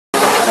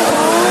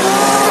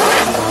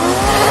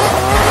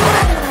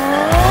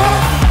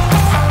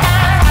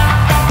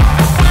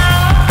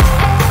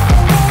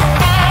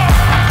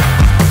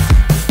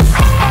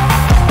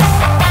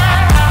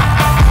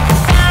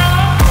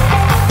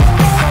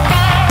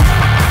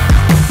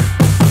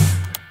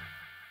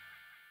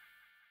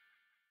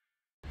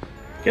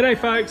G'day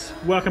folks,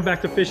 welcome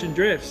back to Fish and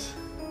Drifts.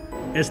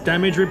 It's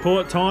damage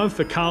report time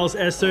for KARLS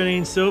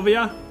S13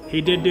 Silvia.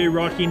 He did do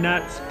rocky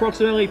nuts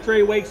approximately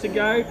 3 weeks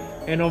ago,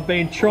 and I've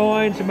been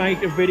trying to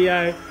make a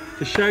video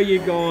to show you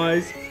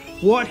guys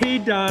what he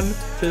done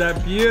to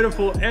that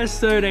beautiful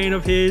S13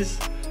 of his.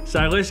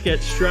 So let's get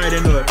straight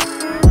into it.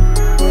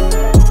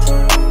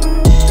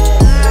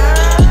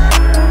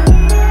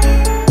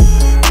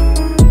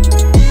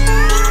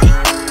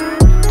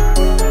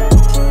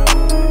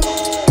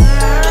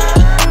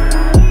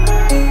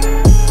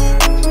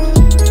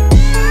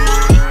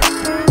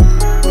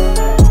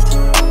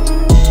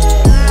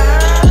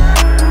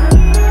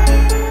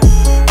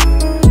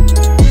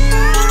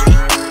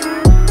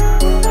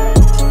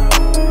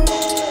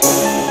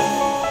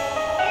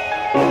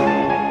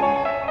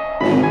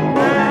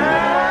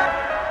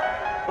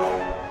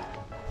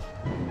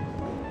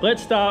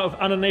 Let's start with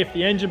underneath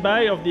the engine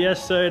bay of the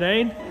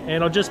S13,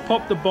 and I just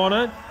popped the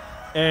bonnet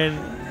and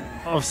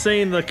I've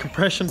seen the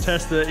compression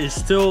tester is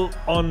still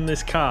on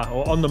this car,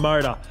 or on the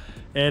motor,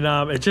 and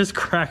it just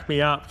cracked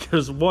me up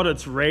because what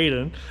it's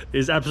reading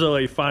is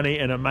absolutely funny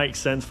and it makes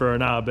sense for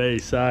an RB.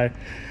 So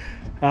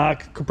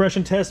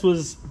compression test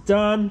was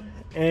done,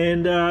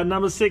 and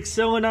number 6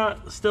 cylinder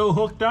still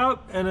hooked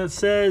up, and it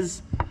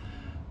says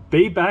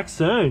be back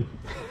soon.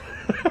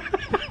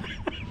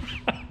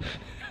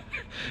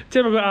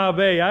 Typical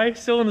RB, eh?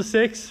 Cylinder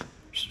 6,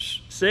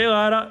 see you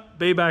later,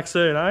 be back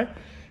soon, eh?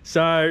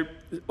 So,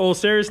 all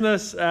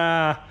seriousness,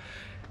 that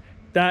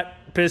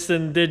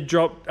piston did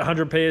drop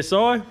 100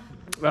 PSI.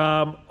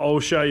 I'll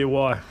show you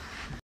why.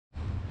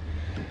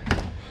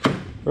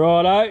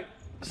 Righto,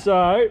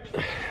 so,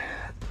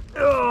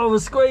 we're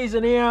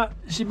squeezing out.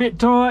 She's a bit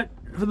tight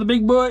for the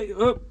big boy.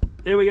 Oop,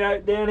 here we go,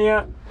 down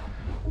here.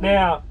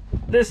 Now,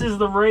 this is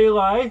the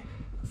relay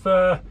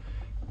for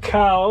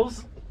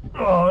KARLS.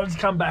 Oh, let's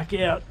come back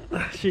out.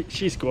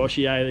 She's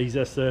squashy, eh, these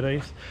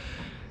S13s.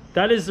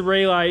 That is the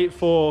relay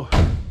for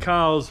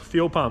KARLS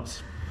fuel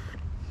pumps.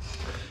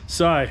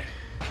 So,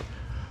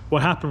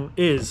 what happened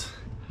is,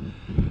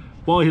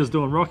 while he was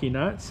doing rocky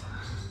nuts,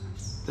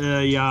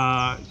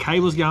 the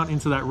cables going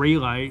into that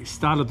relay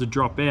started to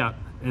drop out,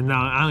 and they're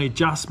only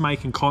just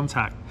making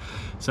contact.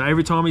 So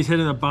every time he's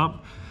hitting a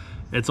bump,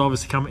 it's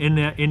obviously coming in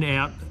and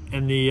out,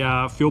 and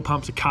the fuel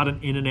pumps are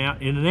cutting in and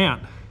out, in and out.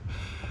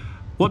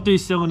 What do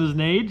cylinders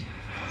need?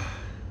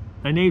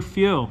 They need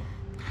fuel.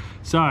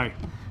 So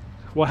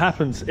what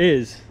happens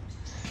is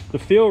the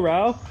fuel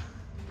rail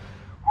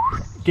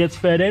gets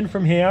fed in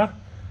from here.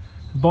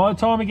 By the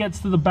time it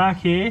gets to the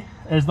back here,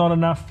 there's not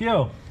enough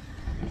fuel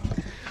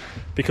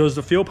because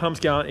the fuel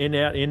pump's going in,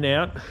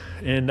 out,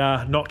 and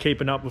not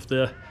keeping up with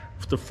the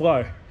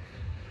flow.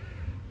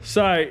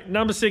 So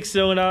number 6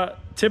 cylinder,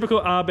 typical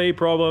RB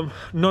problem,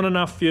 not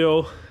enough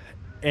fuel,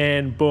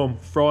 and boom,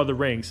 fry the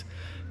rings.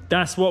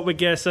 That's what we're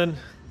guessing.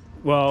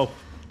 Well,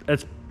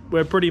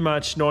 we're pretty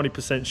much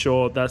 90%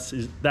 sure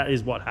that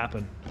is what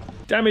happened.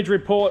 Damage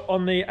report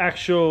on the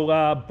actual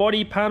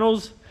body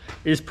panels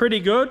is pretty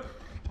good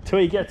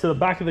till you get to the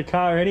back of the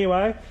car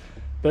anyway.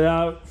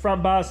 But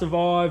front bar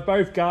survived,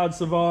 both guards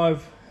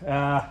survived,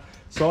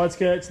 side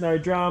skirts, no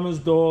dramas,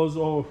 doors,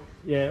 all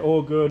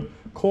good.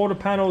 Quarter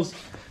panels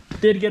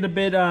did get a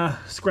bit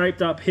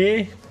scraped up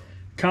here.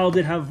 Carl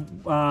did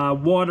have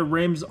wider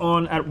rims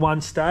on at one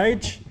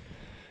stage.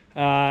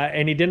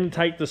 And he didn't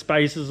take the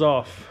spacers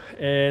off,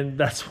 and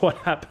that's what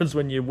happens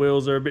when your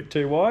wheels are a bit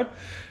too wide,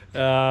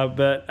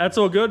 but that's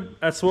all good.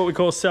 That's what we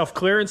call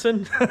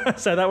self-clearancing,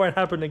 so that won't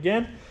happen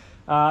again.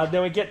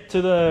 Then we get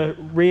to the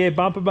rear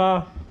bumper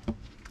bar,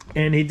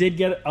 and he did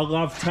get a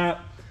love tap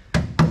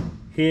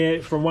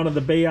here from one of the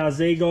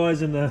BRZ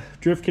guys in the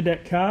Drift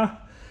Cadet car,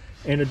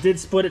 and it did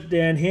split it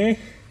down here.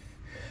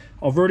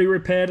 I've already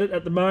repaired it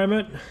at the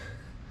moment,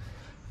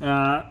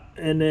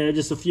 and there are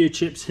just a few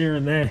chips here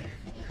and there.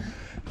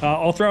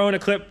 I'll throw in a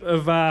clip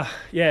of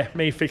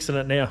me fixing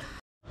it now.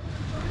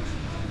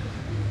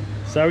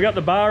 So we got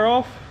the bar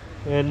off,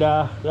 and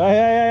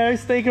hey,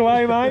 sneak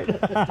away, mate.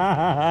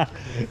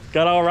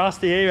 Got old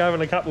Rusty here having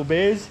a couple of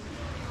beers,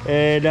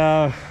 and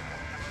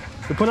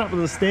we put up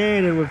with the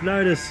stand, and we've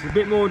noticed a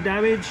bit more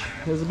damage.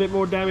 There's a bit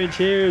more damage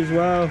here as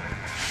well.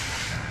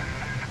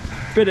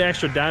 Bit of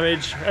extra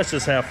damage. That's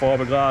just how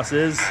fiberglass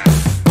is.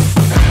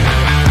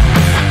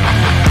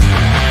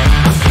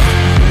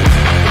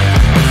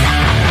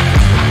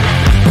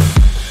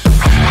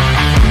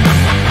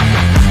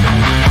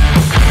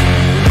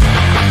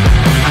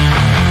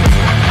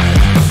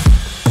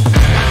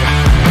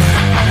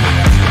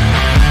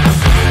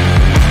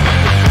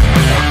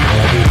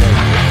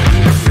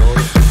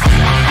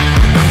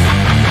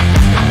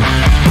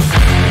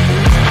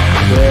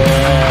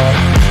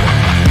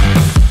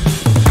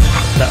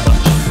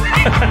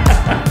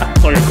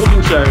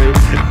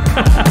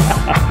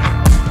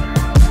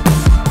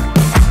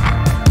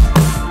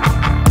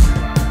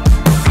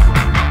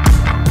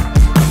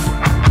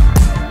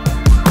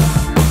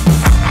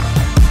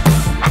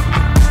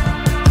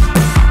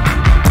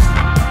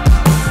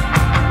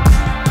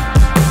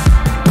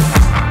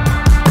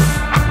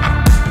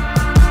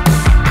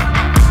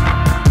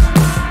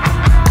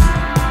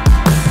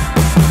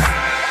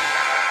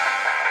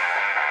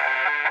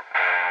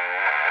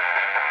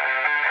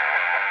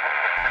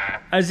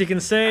 As you can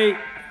see,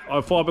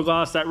 I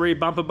fiberglassed that rear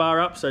bumper bar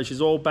up, so she's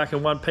all back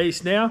in one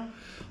piece now.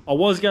 I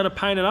was going to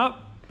paint it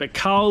up, but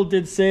Carl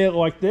did see it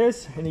like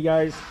this, and he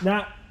goes,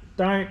 nah,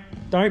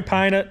 don't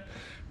paint it.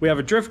 We have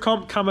a drift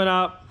comp coming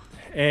up,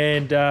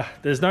 and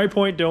there's no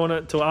point doing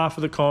it till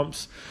after the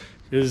comps,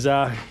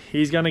 because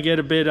he's going to get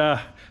a bit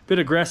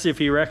aggressive,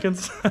 he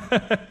reckons.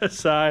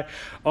 So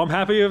I'm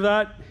happy with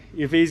that.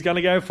 If he's going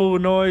to go full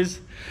noise,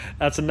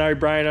 that's a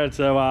no-brainer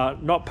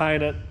to not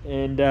paint it,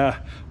 and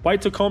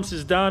wait till comps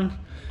is done,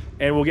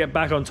 and we'll get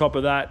back on top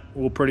of that.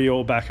 We'll pretty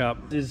all back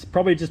up. Is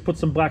probably just put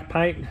some black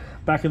paint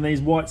back in these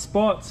white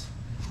spots.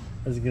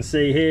 As you can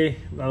see here,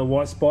 another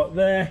white spot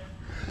there.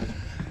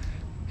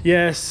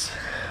 Yes,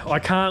 I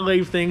can't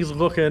leave things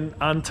looking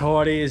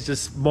untidy. It's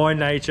just my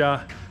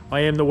nature.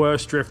 I am the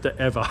worst drifter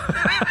ever.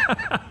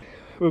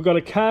 We've got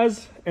a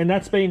KARLS, and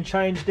that's been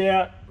changed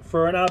out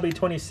for an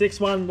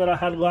RB26 one that I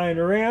had laying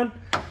around.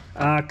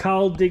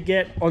 Carl did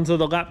get onto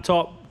the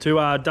laptop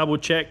to double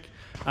check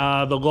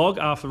the log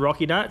after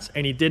ROCKYNATS,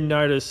 and he did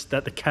notice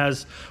that the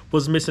KARLS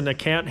was missing a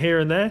count here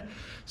and there.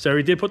 So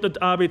he did put the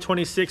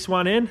RB26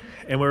 one in,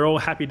 and we're all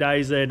happy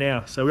days there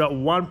now. So we got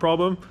one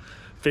problem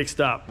fixed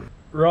up.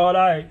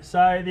 Righto,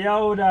 so the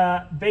old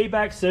be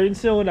back soon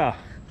cylinder.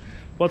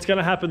 What's going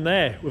to happen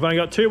there? We've only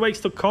got 2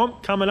 weeks to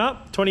comp coming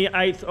up,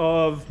 28th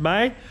of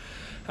May.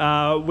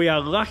 We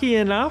are lucky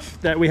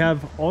enough that we have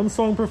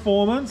OnSong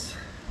Performance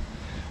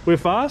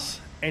with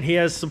us, and he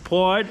has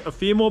supplied a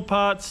few more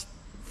parts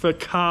for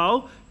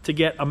Carl to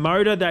get a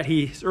motor that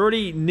he's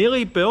already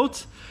nearly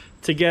built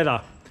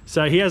together.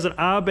 So he has an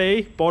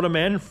RB bottom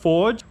end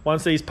forged.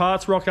 Once these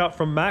parts rock up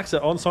from Max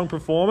at OnSong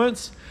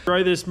Performance,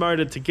 throw this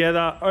motor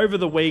together over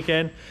the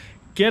weekend,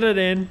 get it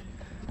in,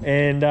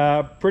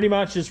 and pretty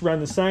much just run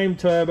the same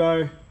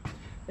turbo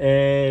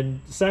and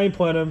same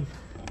plenum.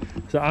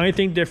 So the only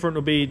thing different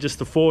will be just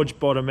the forged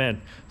bottom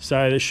end.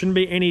 So there shouldn't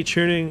be any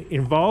tuning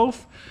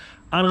involved,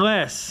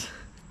 unless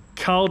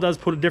Carl does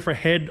put a different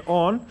head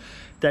on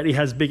that he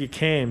has bigger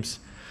cams.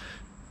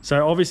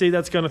 So obviously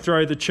that's going to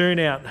throw the tune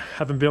out,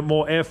 having a bit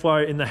more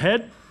airflow in the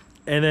head,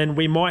 and then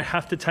we might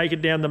have to take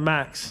it down to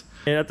max.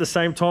 And at the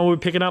same time, we're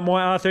picking up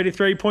my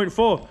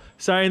R33.4.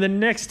 So in the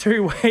next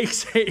 2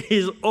 weeks, it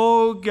is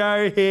all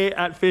go here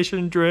at Fish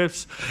and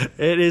Drifts.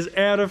 It is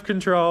out of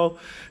control.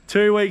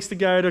 2 weeks to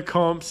go to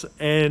comps,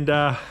 and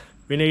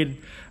we need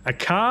a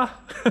car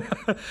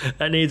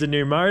that needs a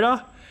new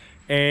motor.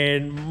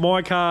 And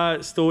my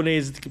car still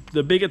needs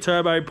the bigger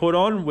turbo put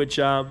on, which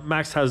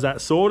Max has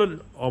that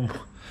sorted. I'm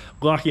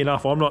lucky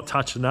enough I'm not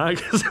touching that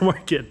because it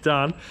won't get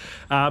done.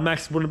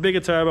 Max put a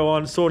bigger turbo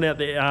on, sorting out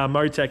the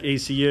Motec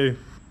ECU,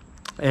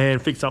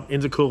 and fix up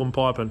intercoolant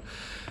piping.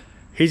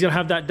 He's going to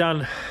have that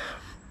done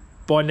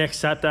by next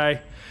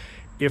Saturday.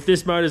 If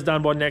this motor's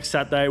done by next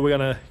Saturday, we're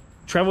going to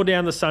travel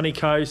down the sunny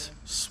coast,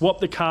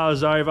 swap the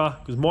cars over,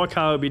 because my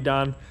car will be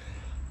done.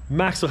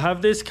 Max will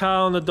have this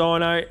car on the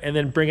dyno and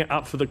then bring it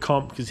up for the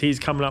comp, because he's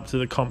coming up to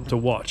the comp to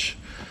watch.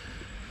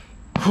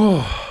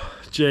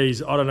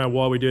 Jeez, I don't know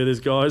why we do this,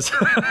 guys.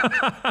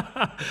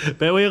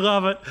 But we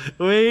love it.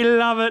 We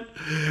love it.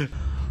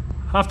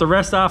 Have to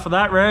rest after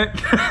that, right?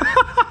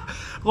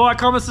 Like,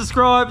 comment,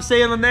 subscribe. See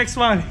you in the next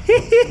one.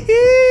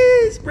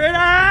 Spread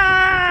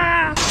out.